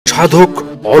সাধক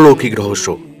অলৌকিক রহস্য,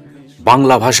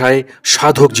 বাংলা ভাষায়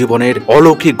সাধক জীবনের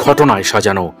অলৌকিক ঘটনায়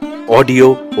সাজানো অডিও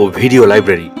ও ভিডিও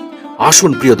লাইব্রেরি।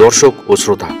 আসুন প্রিয় দর্শক ও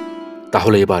শ্রোতা,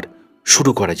 তাহলে এবার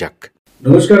শুরু করা যাক।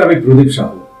 নমস্কার, আমি প্রদীপ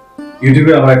সাহু।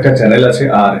 ইউটিউবে আমার একটা চ্যানেল আছে,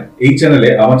 আর এই চ্যানেলে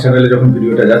আমার চ্যানেলে যখন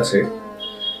ভিডিওটা যাচ্ছে,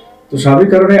 তো স্বাভাবিক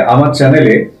কারণে আমার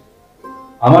চ্যানেলে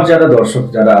আমার যারা দর্শক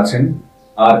যারা আছেন,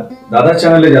 আর দাদার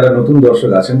চ্যানেলে যারা নতুন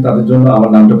দর্শক আছেন তাদের জন্য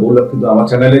আমার নামটা বললাম, কিন্তু আমার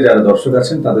চ্যানেলে যারা দর্শক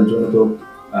আছেন তাদের জন্য তো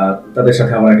তাদের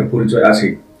সাথে আমার একটা পরিচয় আছে।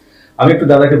 আমি একটু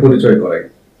দাদাকে পরিচয় করাই।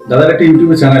 দাদার একটা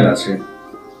ইউটিউবে চ্যানেল আছে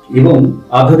এবং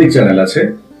আধ্যাত্মিক চ্যানেল আছে,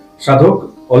 সাধক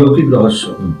অলৌকিক রহস্য।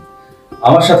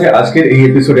 আমার সাথে আজকের এই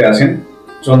এপিসোডে আছেন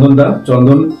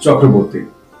চন্দন চক্রবর্তী।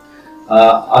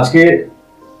 আজকে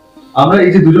আমরা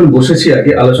এই যে দুজন বসেছি আর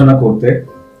কি আলোচনা করতে,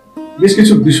 বেশ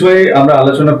কিছু বিষয়ে আমরা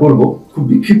আলোচনা করব। খুব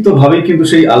বিক্ষিপ্ত ভাবেই কিন্তু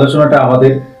সেই আলোচনাটা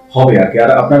আমাদের হবে আর কি,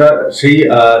 আর আপনারা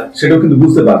সেটাও কিন্তু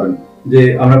বুঝতে পারবেন যে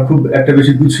আমরা খুব একটা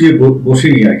বেশি গুছিয়ে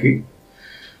বসিনি আর কি।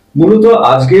 মূলত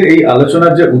আজকের এই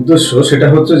আলোচনার যে উদ্দেশ্য সেটা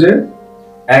হচ্ছে যে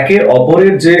একে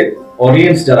অপরের যে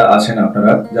অডিয়েন্স যারা আছেন,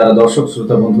 আপনারা যারা দর্শক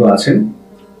শ্রোতা বন্ধু আছেন,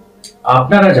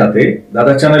 আপনারা যাতে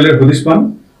দাদা চ্যানেলের হদিশ পান,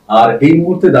 আর এই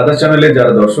মুহূর্তে দাদা চ্যানেলের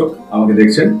যারা দর্শক আমাকে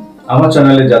দেখছেন, আমার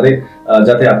চ্যানেলে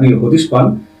যাতে আপনি হদিশ পান,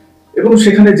 এবং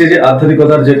সেখানে যে যে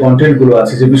আধ্যাত্মিকতার যে কন্টেন্ট গুলো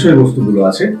আছে, যে বিষয়বস্তুগুলো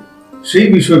আছে, সেই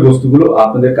বিষয়বস্তুগুলো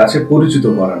আপনাদের কাছে পরিচিত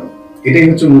করানো, এটাই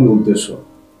হচ্ছে মূল উদ্দেশ্য।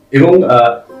 এবং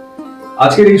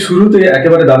আজকের এই শুরুতে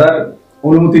একেবারে দাদার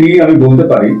অনুমতি নিয়ে আমি বলতে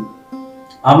পারি,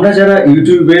 আমরা যারা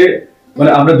ইউটিউবে,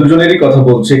 মানে আমরা দুজনেরই কথা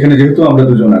বলছি এখানে, যেহেতু আমরা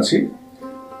দুজন আছি,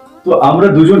 তো আমরা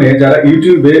দুজনে যারা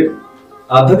ইউটিউবে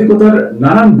আধ্যাত্মিকতার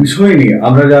নানান বিষয় নিয়ে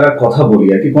আমরা যারা কথা বলি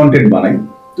আর কি, কন্টেন্ট বানাই,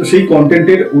 তো সেই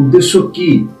কন্টেন্টের উদ্দেশ্য কি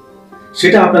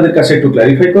সেটা আপনাদের কাছে একটু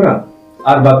ক্ল্যারিফাই করা,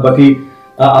 আর বাদ বাকি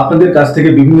আপনাদের কাছ থেকে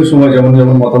বিভিন্ন সময় যেমন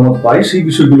যেমন মতামত পাই সেই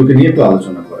বিষয়গুলোকে নিয়ে একটু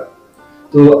আলোচনা করা।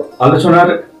 তো আলোচনার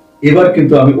এবার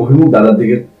কিন্তু আমি অভিমুখ দাদার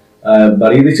দিকে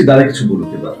বাড়িয়ে দিচ্ছি। দাদা কিছু বলুন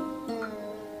এবার।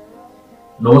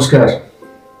 নমস্কার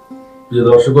প্রিয়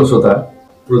দর্শক ও শ্রোতা,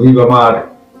 প্রদীপ আমার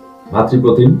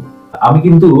ভাতৃপ্রতিম। আমি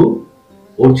কিন্তু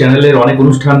ওর চ্যানেলের অনেক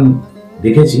অনুষ্ঠান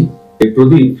দেখেছি।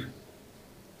 প্রদীপ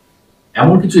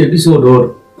এমন কিছু এপিসোড ওর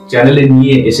চ্যানেলে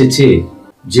নিয়ে এসেছে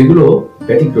যেগুলো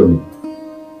ব্যতিক্রমী।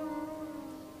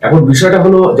 এখন বিষয়টা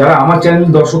হলো, যারা আমার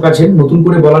চ্যানেলের দর্শক আছেন, নতুন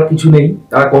করে বলার কিছু নেই,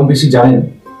 তারা কম বেশি জানেন।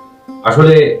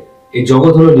 আসলে এই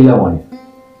জগৎ হলো লীলাময়,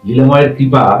 লীলাময়ের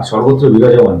কৃপা সর্বত্র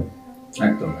বিরাজমান।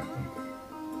 একদম।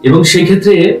 এবং সেই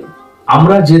ক্ষেত্রে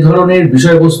আমরা যে ধরনের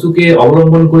বিষয়বস্তুকে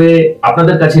অবলম্বন করে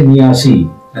আপনাদের কাছে নিয়ে আসি,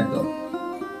 একদম,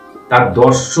 তার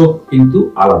দর্শক কিন্তু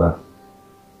আলাদা,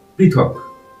 পৃথক।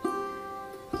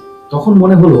 তখন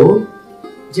মনে হলো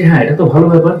যে হ্যাঁ, এটা তো ভালো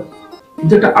ব্যাপার,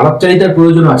 কিন্তু একটা আলাপচারিতার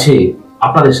প্রয়োজন আছে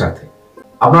আপনাদের সাথে।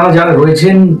 আপনারা যারা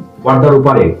রয়েছেন পর্দার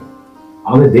ওপারে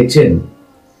আমাদের দেখছেন,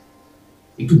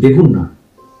 একটু দেখুন না,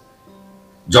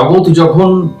 জগৎ যখন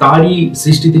তারই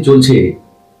সৃষ্টিতে চলছে,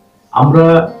 আমরা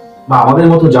বা আমাদের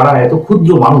মতো যারা এত ক্ষুদ্র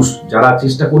মানুষ, যারা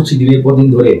চেষ্টা করছি দিনের পর দিন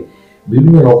ধরে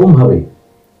বিভিন্ন রকম ভাবে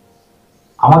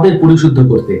আমাদের পরিশুদ্ধ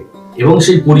করতে এবং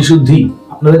সেই পরিশুদ্ধি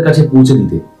আপনাদের কাছে পৌঁছে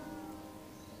দিতে,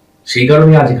 সেই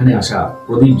কারণে আজ এখানে আসা।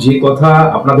 প্রদীপ যে কথা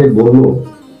আপনাদের বললো,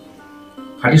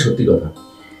 খাঁটি সত্যি কথা।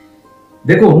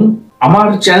 দেখুন, আমার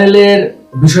চ্যানেলের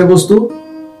বিষয়বস্তু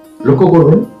লক্ষ্য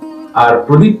করবেন, আর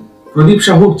প্রদীপ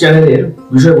সাহুর চ্যানেলের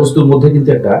বিষয়বস্তুর মধ্যে কিন্তু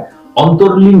একটা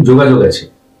অন্তর্লীন যোগাযোগ আছে।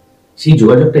 সেই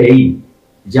যোগাযোগটা এই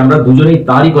যে আমরা দুজনেই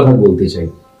তারই কথা বলতে চাই।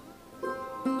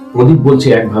 প্রদীপ বলছে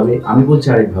একভাবে, আমি বলছি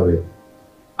আরেকভাবে,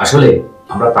 আসলে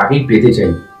আমরা তাকেই পেতে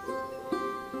চাই।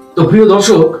 তো প্রিয়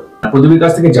দর্শক, প্রদীপের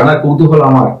কাছ থেকে জানার কৌতূহল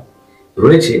আমার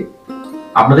রয়েছে।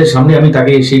 আপনাদের সামনে আমি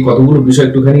তাকে সেই কতগুলো বিষয়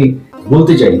একটুখানি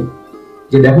বলতে চাই।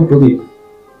 যে দেখো প্রদীপ,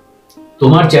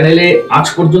 তোমার চ্যানেলে আজ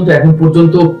পর্যন্ত, এখন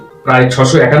পর্যন্ত প্রায়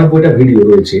 691টা ভিডিও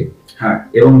রয়েছে। হ্যাঁ,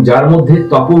 এবং যার মধ্যে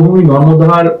তপভূমি,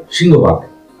 নর্মদার সিংহভাগ।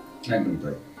 একদম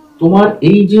তাই। তোমার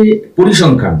এই যে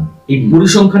পরিসংখ্যান, এই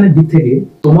পরিসংখ্যানের দিক থেকে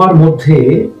তোমার মধ্যে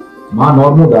মা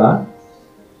নর্মদা,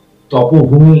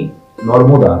 তপভূমি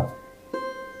নর্মদা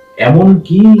এমন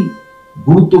কি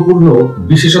গুরুত্বপূর্ণ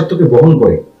বিশেষত্বকে বহন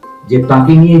করে যে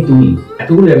তাকে নিয়ে তুমি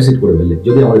এতগুলো এপিসোড করে ফেললে?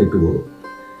 যদি আমাদের একটু বলো।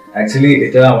 অ্যাকচুয়ালি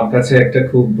এটা আমার কাছে একটা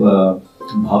খুব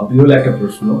ভাববিহল একটা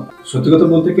প্রশ্ন। সত্যি কথা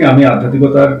বলতে কি, আমি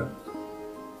আধ্যাত্মিকতার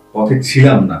পথে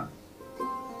ছিলাম না,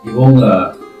 এবং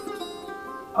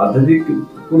আধ্যাত্মিক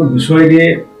কোনো বিষয় নিয়ে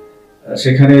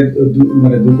সেখানে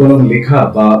মানে দু কলম লেখা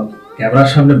বা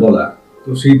ক্যামেরার সামনে বলা, তো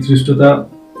সেই ধৃষ্টতা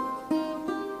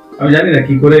আমি জানি না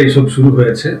কি করে এসব শুরু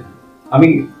হয়েছে। আমি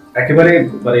একেবারে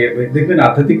মানে দেখবেন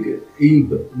আধ্যাত্মিক এই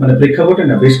মানে প্রেক্ষাপটে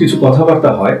না বেশ কিছু কথাবার্তা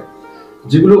হয়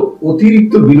যেগুলো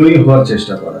অতিরিক্ত বিনয়ী হওয়ার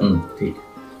চেষ্টা করা। ঠিক।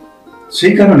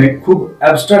 সেই কারণে খুব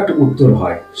অ্যাবস্ট্রাক্ট উত্তর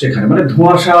হয় সেখানে, মানে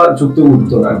ধোঁয়াশা যুক্ত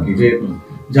উত্তর আর কি, যে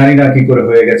জানি না কি করে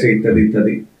হয়ে গেছে ইত্যাদি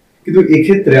ইত্যাদি। কিন্তু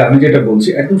এক্ষেত্রে আমি যেটা বলছি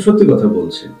একদম সত্যি কথা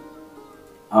বলছি।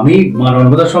 আমি মা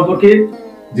নর্মদা সম্পর্কে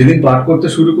যেদিন পাঠ করতে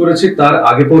শুরু করেছি তার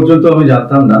আগে পর্যন্ত আমি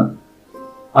জানতাম না,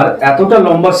 আর এতটা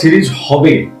লম্বা সিরিজ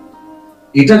হবে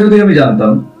এটা যদি আমি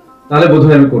জানতাম তাহলে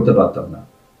বোধহয় আমি করতে পারতাম না।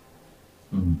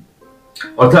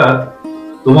 অর্থাৎ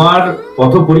তোমার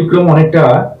পথ পরিক্রম অনেকটা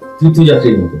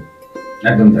তীর্থযাত্রীর মতো।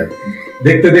 একদম তাই।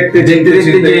 দেখতে দেখতে দেখতে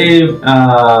দেখতে যে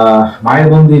মায়ের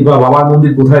মন্দির বা বাবার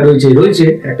মন্দির কোথায় রয়েছে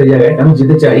একটা জায়গায় আমি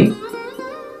যেতে চাই,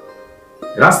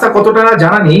 রাস্তা কতটা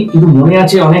জানা নেই, কিন্তু মনে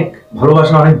আছে অনেক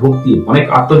ভালোবাসা, অনেক ভক্তি, অনেক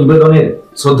আত্মনিবেদনের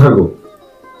শ্রদ্ধার্ঘ,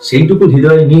 সেইটুকু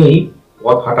হৃদয়ে নিয়েই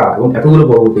পথ হাঁটা এবং এতগুলো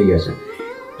পর্বত পেয়ে গেছে।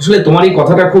 আসলে তোমার এই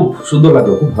কথাটা খুব সুন্দর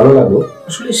লাগলো, খুব ভালো লাগলো।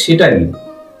 আসলে সেটাই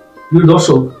প্রিয়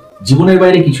দর্শক, জীবনের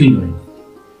বাইরে কিছুই নয়।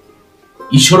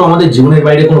 ঈশ্বরও আমাদের জীবনের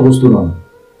বাইরে কোনো বস্তু নন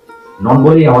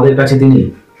বলেই আমাদের কাছে তিনি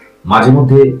মাঝে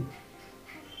মধ্যে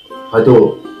হয়তো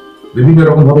বিভিন্ন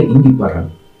রকম ভাবে ইঙ্গিত পাঠান।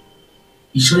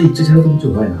 ঈশ্বরের ইচ্ছে ছাড়া তো কিছু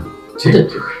হয় না,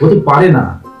 হতে পারে না।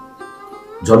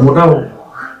 জন্মটাও,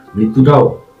 মৃত্যুটাও,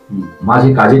 মাঝে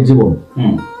কাজের জীবন,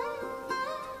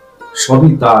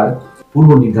 সবই তার পূর্ব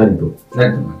নির্ধারিত।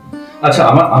 আচ্ছা,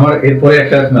 আমার এরপরে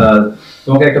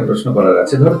তোমাকে একটা প্রশ্ন করার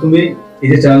আছে। ধরো তুমি এই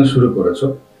যে চ্যানেল শুরু করেছো,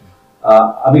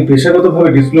 আমি পেশাগতভাবে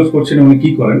ডিসক্লোজ করছি না উনি কি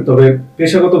করেন, তবে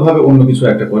পেশাগতভাবে অন্য কিছু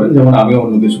একটা করেন, যেমন আমিও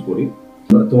অন্য কিছু করি।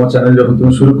 তোমার চ্যানেল যখন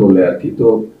তুমি শুরু করলে আর কি, তো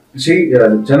সেই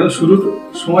চ্যানেল শুরুর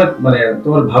সময় মানে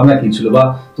তোমার ভাবনা কি ছিল, বা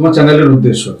তোমার চ্যানেলের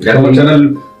উদ্দেশ্য, তোমার চ্যানেল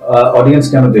অডিয়েন্স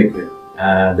কেন দেখবে?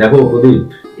 দেখো প্রদীপ,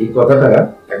 এই কথাটা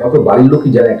একমাত্র বাড়ির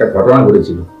লোকই জানে। একটা ঘটনা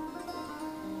ঘটেছিল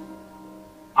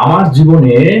আমার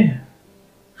জীবনে।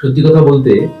 সত্যি কথা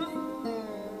বলতে,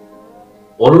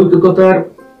 অলৌকিকতার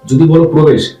যদি বলো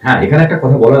প্রবেশ, হ্যাঁ, এখানে একটা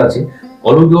কথা বলার আছে।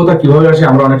 অলৌকিকতা কিভাবে আসে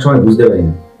আমরা অনেক সময় বুঝতে পারি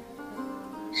না।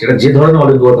 সেটা যে ধরনের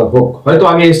অলৌকিকতা হোক, হয়তো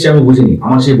আগে এসছে আমি বুঝিনি,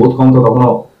 আমার সেই বোধ ক্ষমতা তখনো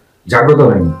জাগ্রত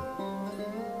হয়নি।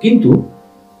 কিন্তু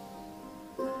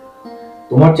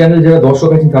তোমার চ্যানেল যারা দর্শক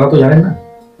আছেন তারা তো জানেন না।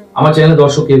 আমার চ্যানেল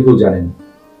দর্শক কেউ জানেন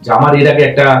যে আমার এর আগে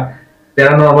একটা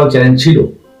প্যারানর্মাল চ্যানেল ছিল,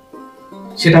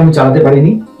 সেটা আমি চালাতে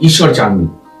পারিনি। ঈশ্বর চাননি,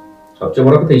 সবচেয়ে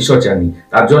বড় কথা ঈশ্বর চাননি।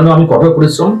 তার জন্য আমি কঠোর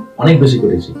পরিশ্রম অনেক বেশি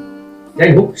করেছি।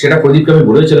 যাই হোক, সেটা প্রদীপকে আমি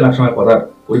বলেছিলাম এক সময় কথার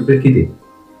পরিপ্রেক্ষিতে।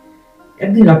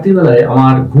 একদিন রাত্রিবেলায়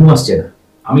আমার ঘুম আসছে না,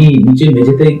 আমি নিচে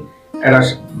মেঝেতেই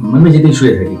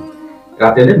শুয়ে থাকি,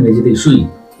 রাতে মেঝেতেই শুই।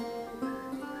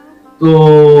 তো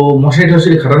মশারি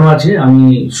টশারি খাটানো আছে, আমি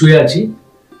শুয়ে আছি।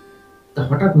 তা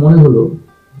হঠাৎ মনে হলো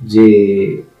যে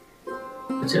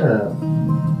আচ্ছা,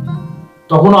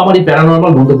 তখনও আমার এই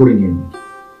প্যারানর্মাল বন্ধ করে নিয়ে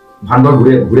ভান্ডার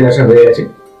ঘুরে আসা হয়ে গেছে,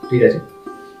 ঠিক আছে।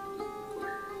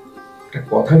 একটা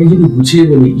কথাকে যদি গুছিয়ে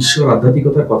বলি, ঈশ্বর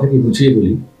আধ্যাত্মিকতার কথাকে গুছিয়ে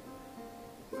বলি,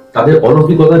 তাদের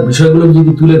অলৌকিকতার বিষয়গুলো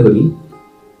যদি তুলে ধরি,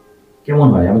 কেমন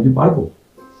হয়? আমি কি পারবো?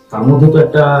 তার মধ্যে তো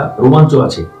একটা রোমাঞ্চ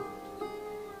আছে।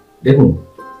 দেখুন,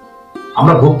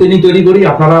 আমরা ভক্তি নিয়ে তৈরি করি,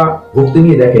 আপনারা ভক্তি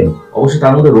নিয়ে দেখেন, অবশ্যই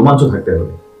তার মধ্যে রোমাঞ্চ থাকতে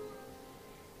হবে।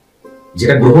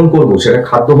 যেটা গ্রহণ করব, সেটা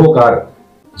খাদ্য হোক আর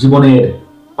জীবনের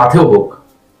পাথেও হোক,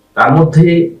 তার মধ্যে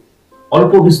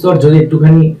অল্প বিস্তর যদি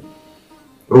একটুখানি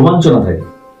রোমাঞ্চ না থাকে,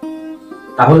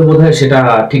 তাহলে বোধহয় সেটা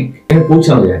ঠিক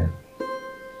পৌঁছানো যায় না।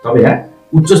 তবে হ্যাঁ,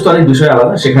 উচ্চ স্তরের বিষয়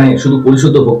আলাদা, সেখানে শুধু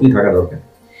পরিশুদ্ধ ভক্তি থাকা দরকার।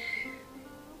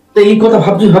 তো এই কথা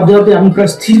ভাবতে ভাবতে আমি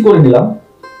প্রায় স্থির করে নিলাম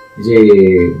যে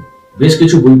বেশ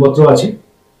কিছু বইপত্র আছে,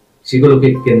 সেগুলোকে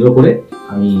কেন্দ্র করে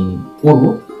আমি করব।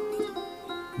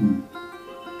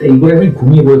 এই করে আমি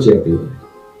ঘুমিয়ে পড়েছি রাত্রিবেলা।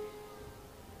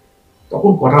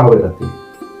 তখন কটা হবে? রাত্রি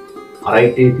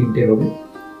 2:30-3টে হবে।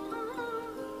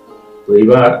 তো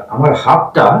এবার আমার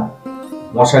হাতটা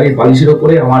মশারির বালিশের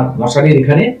উপরে, আমার মশারির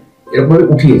এখানে এরকম ভাবে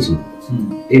উঠিয়েছি।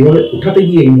 এইভাবে উঠাতে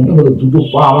গিয়ে মনে হলো দুটো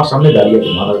পা আমার সামনে দাঁড়িয়ে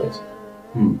আছে, মাথার কাছে।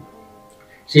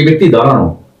 সেই ব্যক্তি দাঁড়ানো,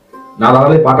 না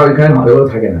দাঁড়ালে পাটা ওইখানে মাথায়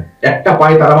থাকে না, একটা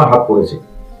পায়ে তার আমার হাত পড়েছে।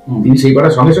 তিনি সেই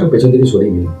পাটার সঙ্গে সঙ্গে পেছন দিকে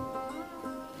সরিয়ে গেলেন।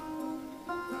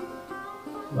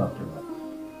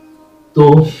 তো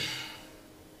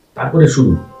তারপরে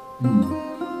শুরু,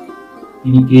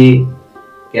 তিনি কে,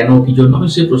 কেন, কি জন্য, আমি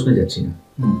সে প্রশ্নে যাচ্ছি না।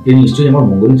 তিনি নিশ্চয়ই আমার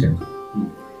মঙ্গলই চান।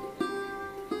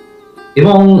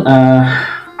 এবং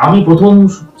আমি প্রথম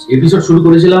এপিসোড শুরু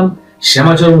করেছিলাম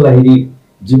শ্যামাচরণ লাহিড়ির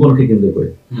জীবনকে কেন্দ্র করে,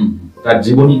 তার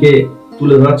জীবনীকে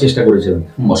তুলে ধরার চেষ্টা করেছিলাম।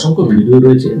 অসংখ্য ভিডিও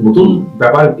রয়েছে, নতুন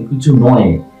ব্যাপার কিছু নয়,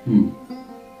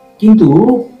 কিন্তু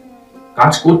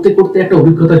কাজ করতে করতে একটা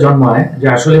অভিজ্ঞতা জন্মায় যে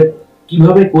আসলে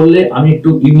কিভাবে করলে আমি একটু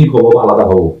ইউনিক হবো, আলাদা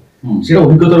হবো, সেটা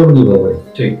অভিজ্ঞতার উপর নির্ভর করে।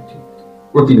 ঠিক,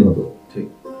 প্রতিনিয়ত। ঠিক।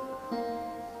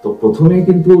 তো প্রথমে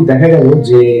কিন্তু দেখা গেল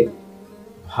যে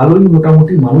ভালোই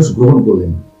মোটামুটি মানুষ গ্রহণ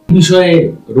করলেন। বিষয়ে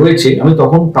রয়েছে, আমি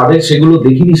তখন তাদের সেগুলো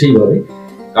দেখিনি সেইভাবে,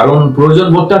 কারণ প্রয়োজন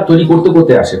বোধটা তৈরি করতে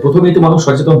করতে আসে, প্রথমেই তো মানুষ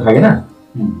সচেতন থাকে না,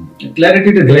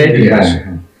 ক্ল্যারিটিটা ক্ল্যারিটি আসে।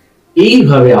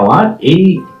 এইভাবে আমার এই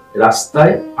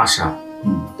রাস্তায় আসা।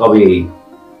 তবে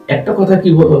একটা কথা কি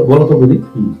বলতো বলি,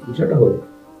 বিষয়টা হলো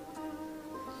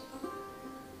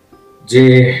যে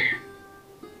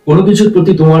কোনো কিছুর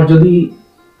প্রতি তোমার যদি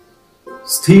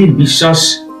স্থির বিশ্বাস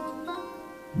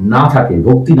না থাকে,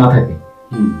 ভক্তি না থাকে,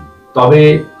 তবে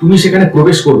তুমি সেখানে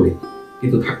প্রবেশ করবে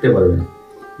কিন্তু থাকতে পারবে না।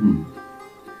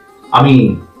 আমি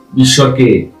ঈশ্বরকে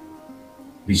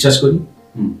বিশ্বাস করি,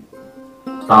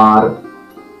 তার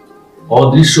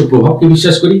অদৃশ্য প্রভাবকে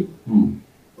বিশ্বাস করি,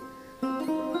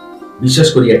 বিশ্বাস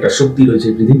করি একটা শক্তি রয়েছে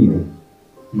পৃথিবীতে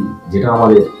যেটা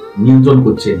আমাদের নিয়ন্ত্রণ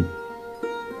করছেন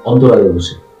অন্তরালে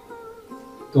বসে।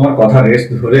 তোমার কথা রেস্ট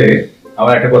ধরে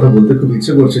আমার একটা কথা বলতে খুব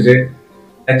ইচ্ছে করছে যে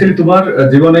অ্যাকচুয়ালি তোমার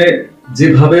জীবনে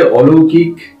যেভাবে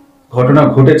অলৌকিক ঘটনা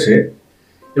ঘটেছে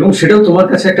এবং সেটাও তোমার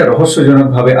কাছে একটা রহস্যজনক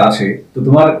ভাবে আছে, তো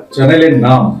তোমার চ্যানেলের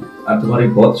নাম আর তোমার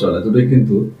এই পথ চলা দুটোই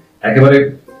কিন্তু একেবারে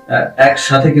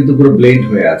একসাথে কিন্তু পুরো ব্লেন্ড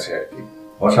হয়ে আছে আর কি,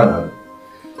 অসাধারণ।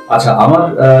 আচ্ছা, আমার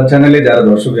চ্যানেলে যারা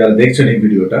দর্শক যারা দেখছেন এই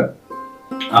ভিডিওটা,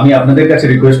 আমি আপনাদের কাছে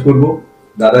রিকোয়েস্ট করব,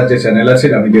 দাদার যে চ্যানেল আছে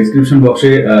আমি ডেসক্রিপশন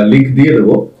বক্সে লিংক দিয়ে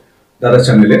দেবো দাদার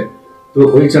চ্যানেলের, তো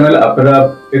ওই চ্যানেল আপনারা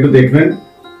একটু দেখবেন,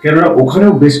 কেননা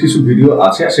ওখানেও বেশ কিছু ভিডিও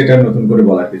আছে আর সেটা নতুন করে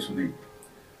বলার কিছু নেই।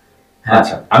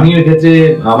 আচ্ছা, আমি এর ক্ষেত্রে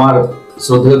আমার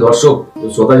শ্রদ্ধেয় দর্শক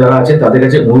শ্রোতা যারা আছেন তাদের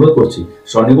কাছে অনুরোধ করছি,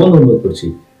 সনিবন্ধ অনুরোধ করছি,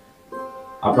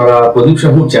 আপনারা প্রদীপ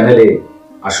সাহুর চ্যানেলে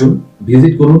আসুন,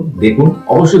 ভিজিট করুন, দেখুন,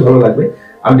 অবশ্যই ভালো লাগবে।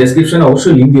 আমি ডেসক্রিপশনে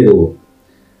অবশ্যই লিংক দিয়ে দেবো।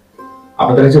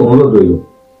 আপনাদের কাছে অনুরোধ রইল,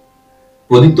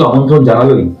 প্রদীপ তো আমন্ত্রণ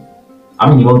জানালোই,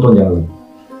 আমি নিমন্ত্রণ জানালাম,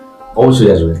 অবশ্যই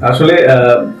আসবে। আসলে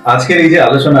আজকের এই যে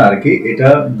আলোচনা আর কি, এটা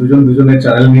দুজনের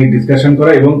চ্যানেল নিয়ে ডিসকাশন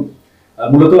করা, এবং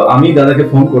মূলত আমি দাদাকে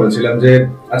ফোন করেছিলাম যে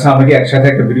আচ্ছা আমাকে একসাথে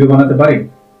একটা ভিডিও বানাতে পারি,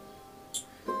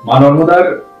 মা নর্মদার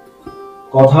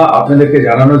কথা আপনাদেরকে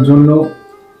জানানোর জন্য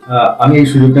আমি এই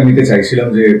সুযোগটা নিতে চাইছিলাম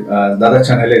যে দাদার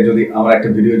চ্যানেলে যদি আমার একটা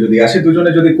ভিডিও যদি আসে,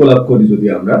 দুজনে যদি কোলাপ করি যদি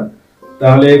আমরা,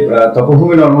 তাহলে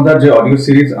তপভূমি নর্মদার যে অডিও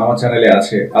সিরিজ আমার চ্যানেলে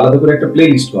আছে, আলাদা করে একটা প্লে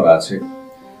লিস্ট করা আছে।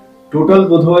 টোটাল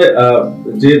বোধহয়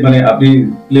যে মানে আপনি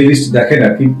প্লে লিস্ট দেখেন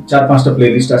আর কি, 4-5টা প্লে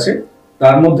লিস্ট আছে,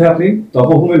 তার মধ্যে আপনি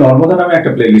তপভূমি নর্মদা নামে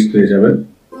একটা প্লে লিস্ট পেয়ে যাবেন।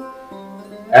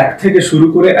 1 থেকে শুরু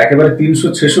করে একেবারে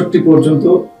 366 পর্যন্ত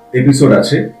এপিসোড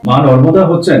আছে। মা নর্মদা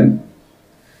হচ্ছেন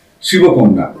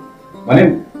শিবকন্যা, মানে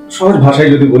সহজ ভাষায়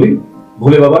যদি বলি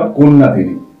ভোলে বাবার কন্যা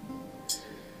তিনি।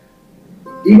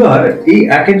 এবার এই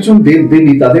এক একজন দেব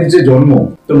দেবী তাদের যে জন্ম,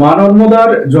 তো মা নর্মদার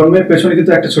জন্মের পেছনে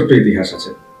কিন্তু একটা ছোট্ট ইতিহাস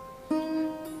আছে।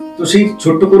 তো সেই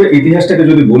ছোট্ট করে ইতিহাসটাকে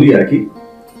যদি বলি আর কি,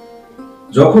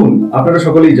 যখন আপনারা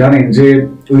সকলেই জানেন যে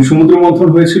ওই সমুদ্র মন্থন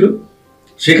হয়েছিল,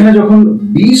 সেখানে যখন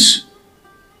বিষ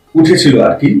উঠেছিল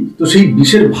আর কি, তো সেই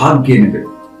বিষের ভাগ কে নেবে?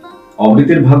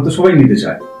 অমৃতের ভাগ তো সবাই নিতে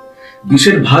চায়,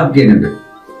 বিষের ভাগ কে নেবে?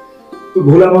 তো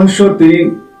ভোলা মহেশ্বর তিনি,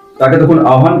 তাকে তখন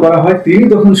আহ্বান করা হয়, তিনি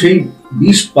তখন সেই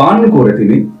বিষ পান করে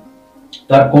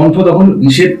তার কণ্ঠ তখন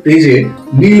বিষের তেজে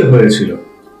নীল হয়েছিল,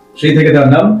 সেই থেকে তার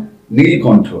নাম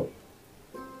নীলকণ্ঠ।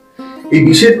 এই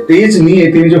বিষের তেজ নিয়ে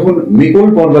তিনি যখন মেকল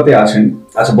পর্বতে আসেন,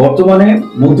 আচ্ছা বর্তমানে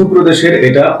মধ্যপ্রদেশের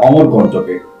এটা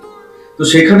অমরকণ্টকে, তো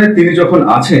সেখানে তিনি যখন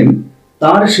আছেন,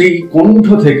 তার সেই কণ্ঠ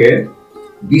থেকে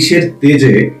বিষের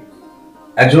তেজে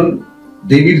একজন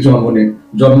দেবীর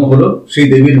জন্ম হলো, সেই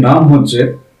দেবীর নাম হচ্ছে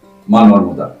মা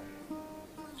নর্মদা।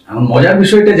 এখন মজার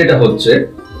বিষয়টা যেটা হচ্ছে,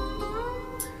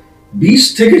 বিষ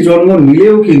থেকে জন্ম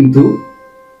নিলেও কিন্তু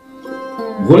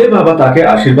ভোলে বাবা তাকে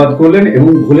আশীর্বাদ করলেন, এবং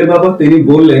ভোলে বাবা তিনি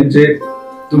বললেন যে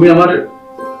তুমি আমার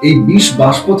এই বিষ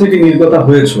বাষ্প থেকে নির্গতা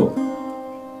হয়েছ,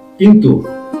 কিন্তু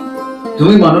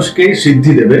তুমি মানুষকে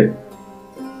সিদ্ধি দেবে,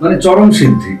 মানে চরম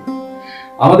সিদ্ধি।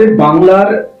 আমাদের বাংলার,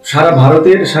 সারা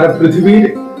ভারতের, সারা পৃথিবীর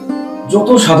যত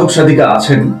সাধক সাধিকা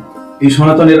আছেন এই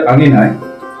সনাতনের আঙিনায়,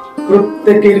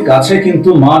 প্রত্যেকের কাছে কিন্তু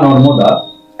মা নর্মদা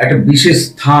একটা বিশেষ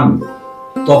স্থান,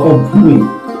 তপভূমি।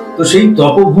 তো সেই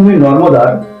তপভূমি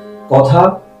নর্মদার কথা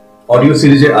অডিও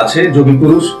সিরিজে আছে। যোগী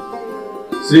পুরুষ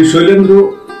শ্রী শৈলেন্দ্র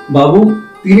বাবু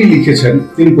তিনি লিখেছেন,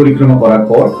 তিনি পরিক্রমা করার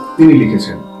পর তিনি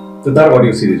লিখেছেন, তো তার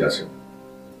অডিও সিরিজ আছে।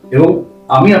 এবং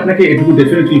আমি আপনাকে এটুকু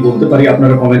ডেফিনেটলি বলতে পারি,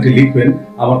 আপনারা কমেন্টে লিখবেন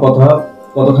আমার কথা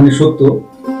কতখানি সত্য।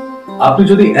 আপনি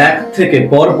যদি 1 থেকে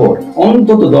পরপর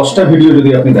অন্তত 10টা ভিডিও যদি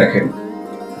আপনি দেখেন,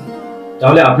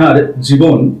 তাহলে আপনার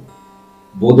জীবন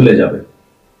বদলে যাবে।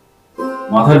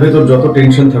 মাথার ভেতর যত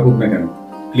টেনশন থাকুক না কেন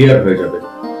ক্লিয়ার হয়ে যাবে।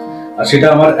 আর সেটা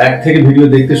আমার 1 থেকে ভিডিও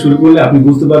দেখতে শুরু করলে আপনি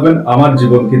বুঝতে পারবেন আমার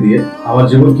জীবনকে দিয়ে আমার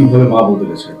জীবন কিভাবে মা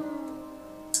বদলেছে।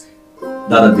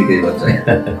 দাদার দিকে এবার যাই।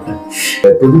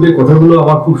 প্রদীপের কথাগুলো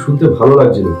আমার খুব শুনতে ভালো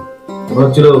লাগছিল, মনে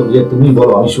হচ্ছিল যে তুমি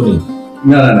বলো আমি শুনি।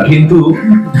 না না না,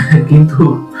 কিন্তু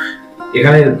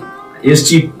এখানে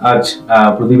এসছি আজ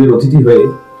প্রদীপের অতিথি হয়ে।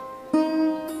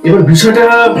 এবার বিষয়টা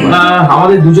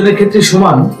আমাদের দুজনের ক্ষেত্রে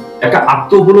সমান। একটা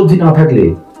আত্ম উপলব্ধি না থাকলে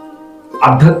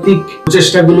আধ্যাত্মিক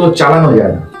প্রচেষ্টাগুলো চালানো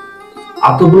যায় না।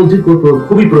 আত্ম উপলব্ধি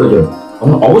খুবই প্রয়োজন।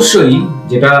 এবং অবশ্যই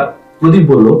যেটা প্রদীপ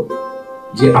বলল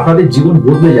যে আপনাদের জীবন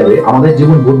বদলে যাবে, আমাদের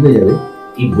জীবন বদলে যাবে,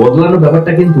 এই বদলানোর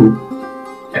ব্যাপারটা কিন্তু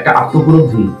একটা আত্ম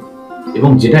উপলব্ধি, এবং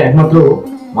যেটা একমাত্র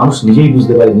মানুষ নিজেই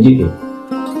বুঝতে পারে নিজেকে।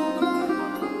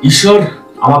 ঈশ্বর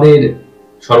আমাদের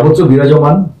সর্বত্র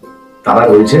বিরাজমান, তারা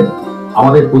রয়েছেন।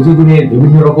 আমাদের প্রতিদিনের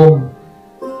বিভিন্ন রকম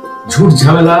ঝুট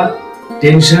ঝামেলা,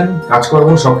 টেনশন, কাজকর্ম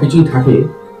সবকিছুই থাকে,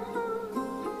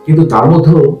 কিন্তু তার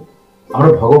মধ্যেও আমরা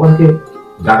ভগবানকে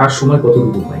ডাকার সময়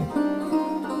কতটুকু পাই?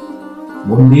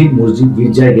 মন্দির, মসজিদ,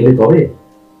 গির্জায় গেলে তবে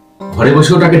ঘরে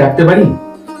বসেও তাকে ডাকতে পারি,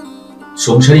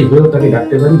 সংসারী হয়েও তাকে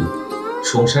ডাকতে পারি,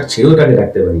 সংসার ছেড়েও তাকে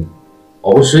ডাকতে পারি,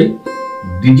 অবশ্যই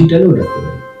ডিজিটালেও ডাকতে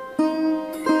পারি।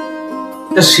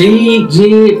 তা সেই যে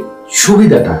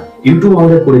সুবিধাটা ইউটিউব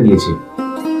আমাদের করে দিয়েছে,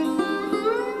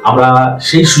 আমরা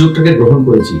সেই সুযোগটাকে গ্রহণ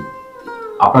করেছি,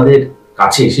 আপনাদের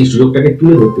কাছে সেই সুযোগটাকে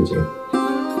তুলে ধরতে চাই।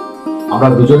 আমরা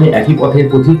দুজনে একই পথের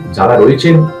পথিক যারা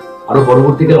রয়েছেন, আরো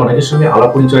পরবর্তীকালে অনেকের সঙ্গে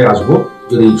আলাপ পরিচয় আসবো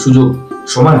যদি সুযোগ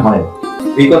সময় হয়।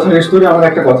 এই কথা শেষ করে আমার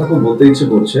একটা কথা খুব বলতে ইচ্ছে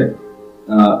করছে।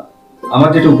 আমার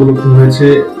যেটা উপলব্ধি হয়েছে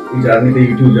এই জার্নিতে,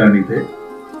 ইউটিউব জার্নিতে,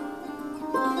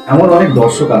 এমন অনেক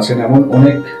দর্শক আছেন, এমন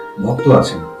অনেক ভক্ত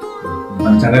আছেন,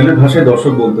 মানে চ্যানেলের ভাষায়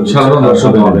দর্শক বলতে সাধারণ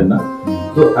দর্শক হবেন না,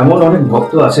 তো এমন অনেক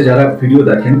ভক্ত আছে যারা ভিডিও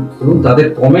দেখেন এবং তাদের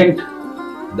কমেন্ট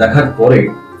দেখার পরে,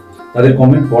 তাদের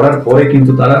কমেন্ট পড়ার পরে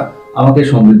কিন্তু তারা আমাকে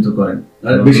সমৃদ্ধ করেন।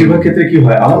 বেশিরভাগ ক্ষেত্রে কি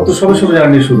হয়, আমার তো সবে সবে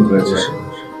জার্নি শুরু হয়েছে,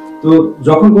 তো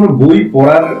যখন কোনো বই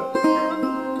পড়ার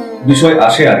বিষয়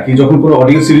আসে আর কি, যখন কোনো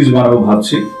অডিও সিরিজ বানাবো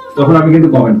ভাবছি, তখন আমি কিন্তু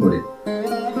কমেন্ট করি।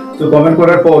 তো কমেন্ট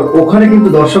করার পর ওখানে কিন্তু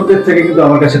দর্শকদের থেকে কিন্তু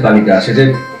আমার কাছে তালিকা আসে যে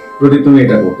প্রদীপ তুমি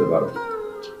এটা করতে পারো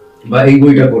বা এই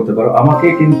বইটা করতে পারো। আমাকে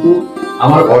কিন্তু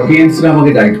আমার অডিয়েন্সরা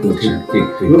আমাকে গাইড করছে,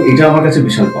 এবং এটা আমার কাছে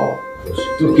বিশাল পাওয়া।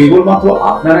 তো কেবলমাত্র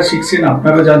আপনারা শিখছেন,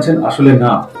 আপনারা জানছেন, আসলে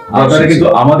না, আপনারা কিন্তু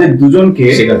আমাদের দুজনকে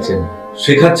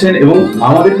শেখাচ্ছেন এবং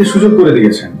আমাদেরকে সুযোগ করে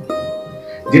দিয়েছেন।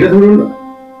 যেটা ধরুন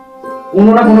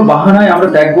কোনো না কোনো বাহানায় আমরা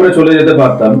ত্যাগ করে চলে যেতে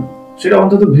পারতাম, সেটা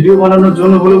অন্তত ভিডিও বানানোর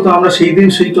জন্য হলেও তো আমরা সেই দিন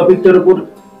সেই টপিকটার উপর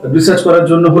রিসার্চ করার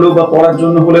জন্য হলেও বা পড়ার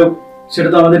জন্য হলেও সেটা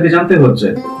তো আমাদেরকে জানতে হচ্ছে।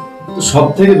 তো সব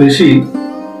থেকে বেশি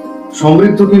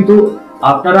সমৃদ্ধ কিন্তু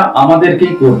আপনারা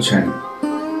আমাদেরকেই করছেন,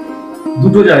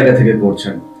 দুটো জায়গা থেকে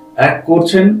করছেন। এক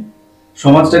করছেন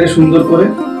সমাজটাকে সুন্দর করে,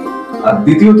 আর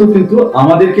দ্বিতীয়ত কিন্তু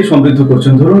আমাদেরকে সমৃদ্ধ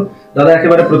করছেন। ধরুন দাদা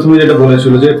একেবারে প্রথমে যেটা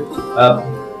বলেছিল যে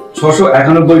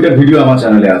 691টা ভিডিও আমার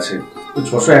চ্যানেলে আছে, তো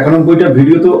 691টা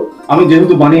ভিডিও তো আমি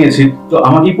যেহেতু বানিয়েছি তো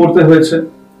আমাকেই পড়তে হয়েছে।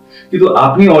 কিন্তু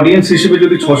আপনি অডিয়েন্স হিসেবে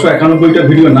যদি 691টা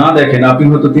ভিডিও না দেখেন, আপনি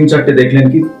হয়তো 3-4টে দেখলেন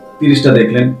কি 30টা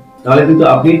দেখলেন, তাহলে কিন্তু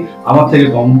আপনি আমার থেকে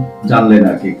কম জানলেন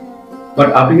আর কি, বাট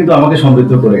আপনি কিন্তু আমাকে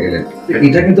সমৃদ্ধ করে গেলেন।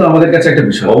 এটা কিন্তু আমাদের কাছে একটা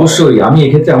বিষয়। অবশ্যই আমি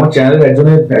এক্ষেত্রে আমার চ্যানেলের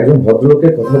একজন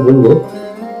ভদ্রলোকের কথা বলবো,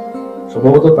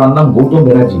 সম্ভবত তার নাম গৌতম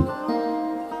ব্যানার্জি।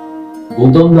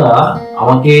 গৌতম দা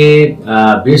আমাকে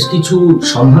বেশ কিছু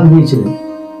সন্ধান দিয়েছিলেন,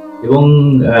 এবং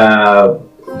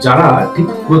যারা ঠিক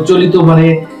প্রচলিত মানে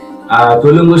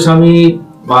ত্রৈলঙ্গ স্বামী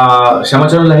বা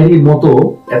শ্যামাচরণ লাহিড়ীর মতো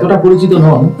এতটা পরিচিত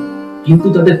নন, কিন্তু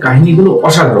তাদের কাহিনীগুলো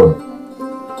অসাধারণ।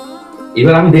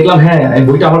 এবার আমি দেখলাম হ্যাঁ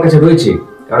বইটা আমার কাছে রয়েছে,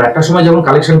 কারণ একটা সময় যেমন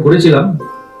কালেকশন করেছিলাম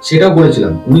সেটাও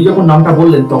করেছিলাম, উনি যখন নামটা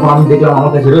বললেন তখন আমি দেখলাম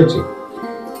আমার কাছে রয়েছে,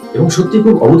 এবং সত্যি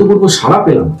খুব অভূতপূর্ব সাড়া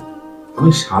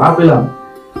পেলাম।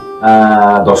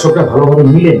 দর্শকরা ভালোভাবে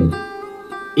নিলেন।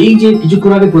 এই যে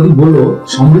কিছুক্ষণ আগে প্রদীপ বললো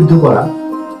সমৃদ্ধ করা,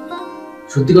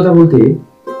 সত্যি কথা বলতে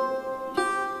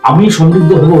আমি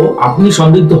সমৃদ্ধ হব, আপনি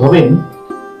সমৃদ্ধ হবেন,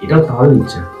 এটাও তাহলে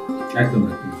ইচ্ছা। একদম।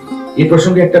 এই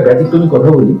প্রসঙ্গে একটা ব্যতিক্রমী কথা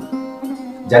বলি,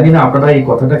 জানি না আপনারা এই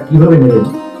কথাটা কিভাবে নেবেন।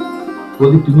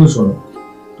 প্রদীপ তুমিও শোনো,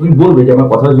 তুমি বলবে যে আমার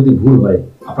কথা যদি ভুল হয়,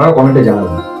 আপনারা কমেন্টে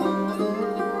জানাবেন।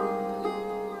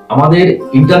 আমাদের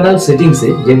ইন্টারনাল সেটিংসে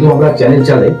যেহেতু আমরা চ্যানেল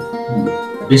চালাই,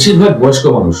 বেশিরভাগ বয়স্ক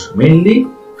মানুষ, মেইনলি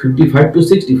 55 to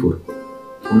 64,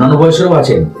 অন্যান্য বয়সেরও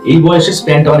আছেন, এই বয়সের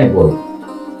স্প্যানটা অনেক বড়।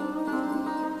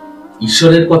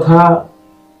 ঈশ্বরের কথা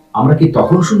আমরা কি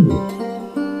তখন শুনবো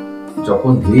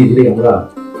যখন ধীরে ধীরে আমরা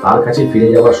তার কাছে ফিরে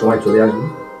যাওয়ার সময় চলে আসবো?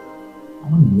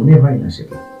 আমার মনে হয় না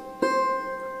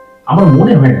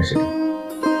সেটা।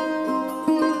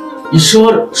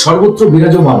 ঈশ্বর সর্বত্র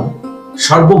বিরাজমান,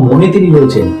 সর্বমনে তিনি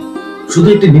রয়েছেন, শুধু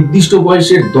একটি নির্দিষ্ট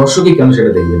বয়সের দর্শকই কেন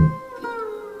সেটা দেখবেন।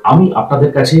 আমি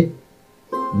আপনাদের কাছে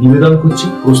নিবেদন করছি,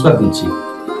 প্রস্তাব দিচ্ছি,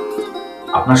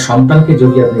 আপনার সন্তানকে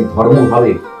যদি আপনি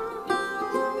ধর্মভাবে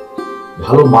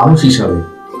ভালো মানুষ হিসাবে,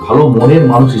 ভালো মনের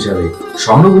মানুষ হিসাবে,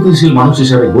 সহানুভূতিশীল মানুষ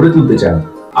হিসাবে গড়ে তুলতে চান,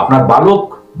 আপনার বালক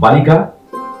বালিকা,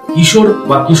 কিশোর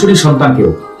বা কিশোরী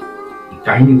সন্তানকেও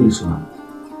কাহিনীগুলি শোনান।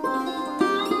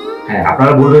 হ্যাঁ,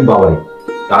 আপনারা বলবেন বাবারে,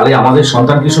 তাহলে আমাদের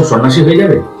সন্তান কি সব সন্ন্যাসী হয়ে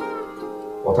যাবে?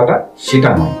 কথাটা সেটা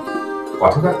নয়।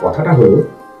 কথাটা হলো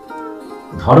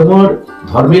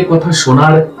ধর্মের কথা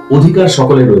শোনার অধিকার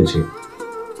সকলে রয়েছে,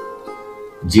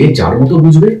 যে যার মতো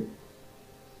বুঝবে।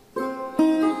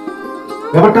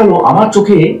 ব্যাপারটা হলো, আমার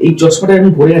চোখে এই চশমাটা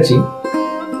আমি পরে আছি,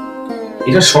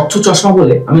 এটা স্বচ্ছ চশমা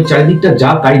বলে আমি চারিদিকটা যা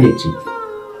তাই দেখছি।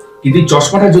 কিন্তু এই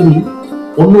চশমাটা যদি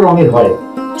অন্য রঙের হয়,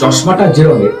 চশমাটা যে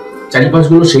রঙের,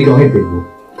 চারিপাশগুলো সেই রঙের দেখবো।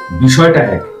 বিষয়টা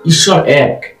এক, ঈশ্বর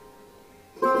এক।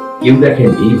 কেউ দেখেন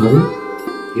এইভাবে,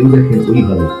 কেউ দেখেন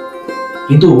ওইভাবে,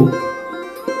 কিন্তু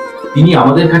তিনি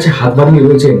আমাদের কাছে হাত বাড়িয়ে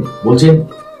রয়েছেন, বলছেন,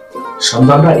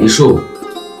 সন্তানরা এসো,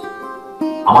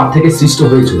 আমার থেকে সৃষ্ট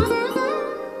হয়েছে,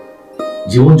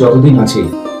 জীবন যতদিন আছে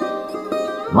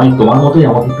নয় তোমার মতোই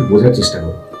আমাকে একটু বোঝার চেষ্টা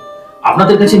করো।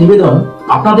 আপনাদের কাছে নিবেদন,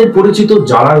 আপনাদের পরিচিত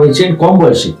যারা রয়েছেন কম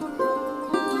বয়সী,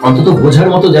 অন্তত বোঝার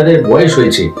মতো যাদের বয়স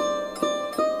হয়েছে,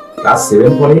 ক্লাস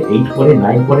 7 পড়ে, 8 পড়ে,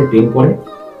 9 পড়ে, 10 পড়ে,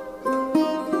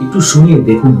 একটু শুনিয়ে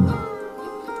দেখুন না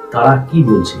তারা কি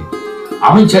বলছে।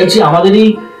 আমি চাইছি আমাদের এই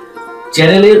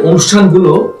চ্যানেলের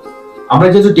অনুষ্ঠানগুলো, আমরা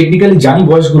যেহেতু টেকনিক্যালি জানি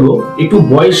বয়সগুলো, একটু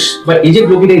বয়স বা এজের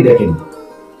লোকেরাই দেখেন,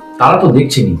 তারা তো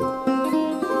দেখছেনই,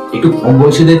 একটু কম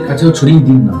বয়সীদের কাছেও ছড়িয়ে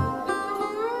দিন না।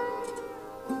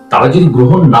 তারা যদি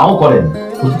গ্রহণ নাও করেন,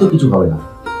 ক্ষতি তো কিছু হবে না।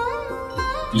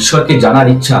 ঈশ্বরকে জানার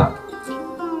ইচ্ছা,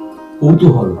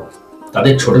 কৌতূহল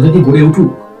তাদের ছোট থেকে গড়ে উঠুক,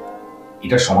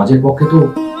 এটা সমাজের পক্ষে তো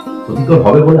ক্ষতিকর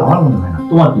হবে বলে আমার মনে হয় না।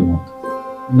 তোমার কি মত?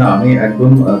 না, আমি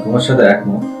একদম তোমার সাথে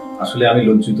একমত। আসলে আমি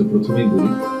লজ্জিত, প্রথমেই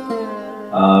বলি।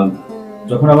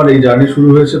 যখন আমার এই জার্নি শুরু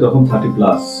হয়েছে তখন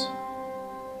 30+।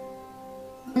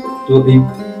 তো এই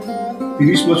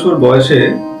 30 বছর বয়সে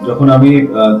যখন আমি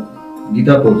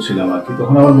গীতা পড়ছিলাম আর কি,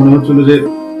 তখন আমার মনে হচ্ছিল যে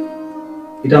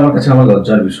এটা আমার কাছে আমার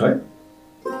লজ্জার বিষয়।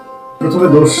 প্রথমে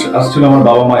দোষ আসছিল আমার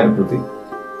বাবা মায়ের প্রতি,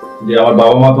 যে আমার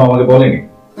বাবা মা তো আমাকে বলেনি।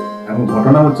 এখন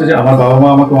ঘটনা হচ্ছে যে আমার বাবা মা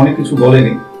আমাকে অনেক কিছু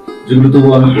বলেনি, যেগুলো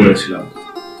তবুও আমি করেছিলাম।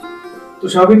 তো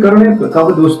স্বাভাবিক কারণে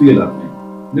কাউকে দোষ দিয়ে লাভ নেই।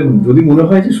 দেখুন, যদি মনে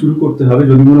হয় যে শুরু করতে হবে,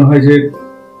 যদি মনে হয় যে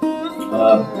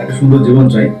একটা সুন্দর জীবন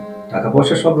চাই, টাকা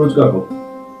পয়সা সব রোজগার হোক,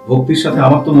 ভক্তির সাথে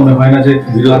আমার তো মনে হয় না যে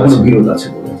কোনো বিরোধ আছে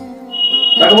বলে।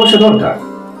 টাকা পয়সা দরকার।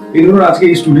 এই ধরুন আজকে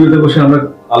এই স্টুডিওতে বসে আমরা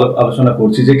আলোচনা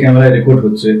করছি, যে ক্যামেরায় রেকর্ড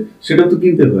হচ্ছে, সেটাও তো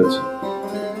কিনতে হয়েছে।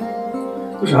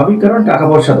 তো স্বাভাবিক কারণ টাকা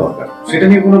পয়সা দরকার, সেটা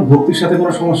নিয়ে কোনো ভক্তির সাথে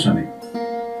কোনো সমস্যা নেই।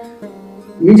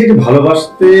 নিজেকে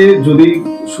ভালোবাসতে যদি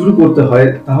শুরু করতে হয়,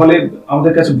 তাহলে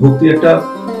আমাদের কাছে ভক্তি একটা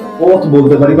পথ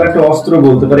বলতে পারি, বা একটা অস্ত্র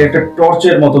বলতে পারি, একটা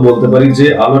টর্চের মতো বলতে পারি, যে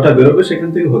আলোটা বেরোবে সেখান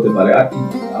থেকে হতে পারে। আর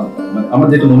আমার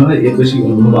যেটা মনে হয় এর বেশি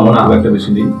অনুভব আমার খুব একটা বেশি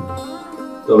নেই।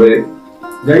 তবে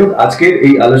যাই হোক, আজকের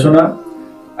এই আলোচনা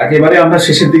একেবারে আমরা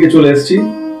শেষের দিকে চলে এসেছি।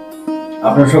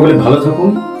 আপনারা সকলে ভালো থাকুন।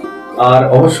 আর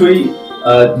অবশ্যই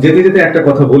যেতে যেতে একটা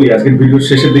কথা বলি, আজকের ভিডিওর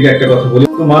শেষের দিকে একটা কথা বলি।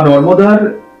 তো মা নর্মদার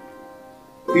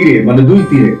তীরে, মানে দুই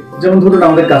তীরে, যেমন ধরুন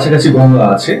আমাদের কাছাকাছি গঙ্গা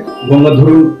আছে, গঙ্গা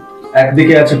ধরুন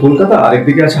একদিকে আছে কলকাতা,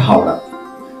 আরেকদিকে আছে হাওড়া।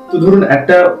 তো ধরুন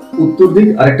একটা উত্তর দিক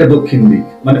আর একটা দক্ষিণ দিক,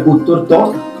 মানে উত্তর তট,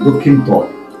 দক্ষিণ তট।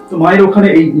 তো মায়ের ওখানে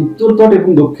এই উত্তর তট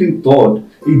এবং দক্ষিণ তট,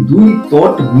 এই দুই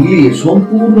তট মিলিয়ে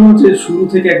সম্পূর্ণ যে শুরু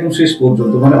থেকে একদম শেষ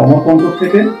পর্যন্ত, মানে অমরকণ্টক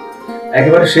থেকে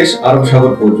একেবারে শেষ আরব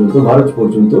সাগর পর্যন্ত, ভারত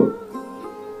পর্যন্ত,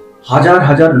 হাজার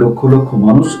হাজার লক্ষ লক্ষ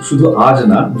মানুষ শুধু আজ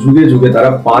না, যুগে যুগে তারা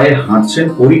পায়ে হাঁটছেন,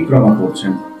 পরিক্রমা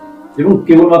করছেন। এবং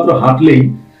কেবলমাত্র হাঁটলেই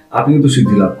আপনি কিন্তু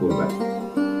সিদ্ধি লাভ করবেন।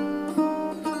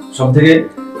 সব থেকে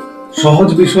সহজ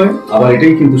বিষয়, আবার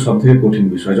এটাই কিন্তু সব থেকে কঠিন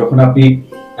বিষয়। যখন আপনি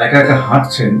একা একা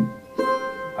হাঁটছেন,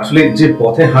 আসলে যে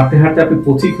পথে হাঁটতে হাঁটতে আপনি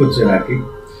পথিক হচ্ছেন আর কি,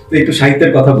 তো একটু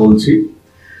সাহিত্যের কথা বলছি,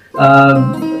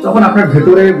 তখন আপনার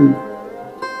ভেতরে,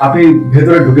 আপনি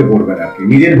ভেতরে ঢুকে পড়বেন আর কি,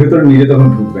 নিজের ভেতরে নিজে তখন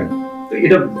ঢুকবেন। তো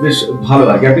এটা বেশ ভালো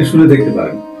আর কি, আপনি শুনে দেখতে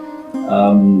পারেন।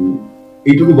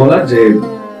 এইটুকু বলার যে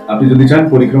আপনি যদি চান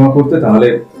পরিক্রমা করতে, তাহলে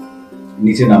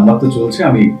নিচে নাম্বার তো চলছে,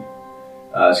 আমি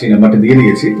সেই নাম্বারটা দিয়ে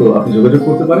দিয়েছি, তো আপনি যোগাযোগ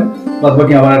করতে পারেন। বাদ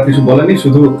বাকি আমার আর কিছু বলেনি,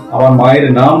 শুধু আমার মায়ের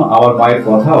নাম, আমার মায়ের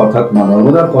কথা, অর্থাৎ মা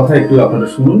নর্মদার কথা একটু আপনারা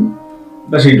শুনুন,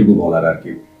 বা সেইটুকু বলার আর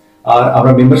কি। আর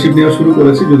আমরা মেম্বারশিপ নেওয়া শুরু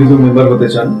করেছি, যদি কেউ মেম্বার হতে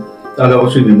চান তাহলে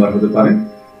অবশ্যই মেম্বার হতে পারেন।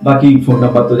 বাকি ফোন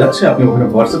নাম্বার তো যাচ্ছে, আপনি ওখানে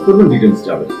হোয়াটসঅ্যাপ করবেন, ডিটেলস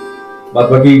যাবে। বাদ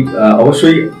বাকি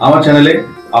অবশ্যই আমার চ্যানেলে,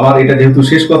 আমার এটা যেহেতু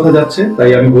শেষ কথা যাচ্ছে, তাই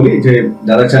আমি বলি যে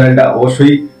যারা চ্যানেলটা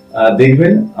অবশ্যই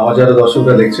দেখবেন, আমার যারা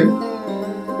দর্শকরা দেখছেন,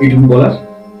 এইটুকু বলার।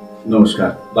 নমস্কার,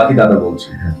 বাকি দাদা বলছে।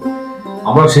 হ্যাঁ,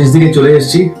 আমরা শেষ দিকে চলে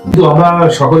এসেছি, কিন্তু আমরা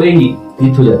সকলেই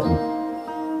তীর্থযাত্রী।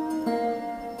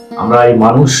 আমরা এই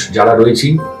মানুষ যারা রয়েছি,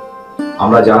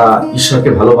 আমরা যারা ঈশ্বরকে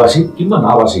ভালোবাসি কিংবা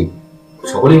না বাসি,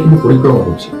 সকলেই কিন্তু পরিক্রমা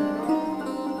করছি।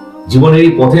 জীবনের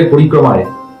এই পথের পরিক্রমায়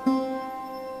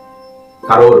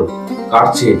কারোর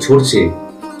কাটছে, ছড়ছে,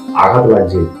 আঘাত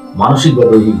লাগছে মানসিক বা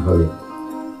দৈহিকভাবে,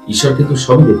 ঈশ্বর কিন্তু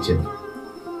সবই দেখছেন।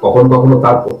 কখনো কখনো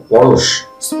তার পরশ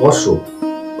স্পর্শ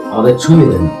আমাদের ছুঁয়ে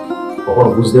দেন, কখনো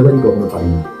বুঝতে পারি কখনো পারি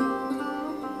না।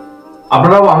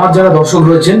 আপনারাও আমার যারা দর্শক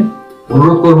রয়েছেন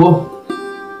অনুরোধ করব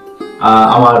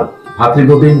আমার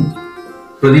ভাতৃপ্রতিম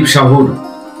প্রদীপ সাহুর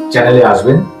চ্যানেলে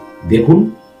আসবেন, দেখুন,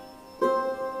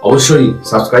 অবশ্যই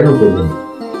সাবস্ক্রাইবও করবেন।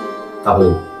 তাহলে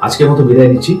আজকের মতো বিদায়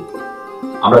নিচ্ছি।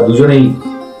 আমরা দুজনেই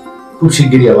খুব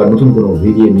শিগগিরই আবার নতুন কোনো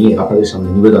ভিডিও নিয়ে আপনাদের সামনে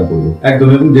নিবেদন করব। একদম।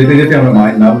 এবং যেতে যেতে আমরা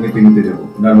মায়ের নাম নিতে নিতে যাবো,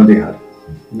 নর্মদে হার,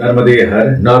 নর্মদে হার,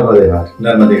 নর্মদে হার,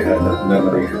 নর্মদে হার,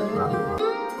 নর্মদে হার।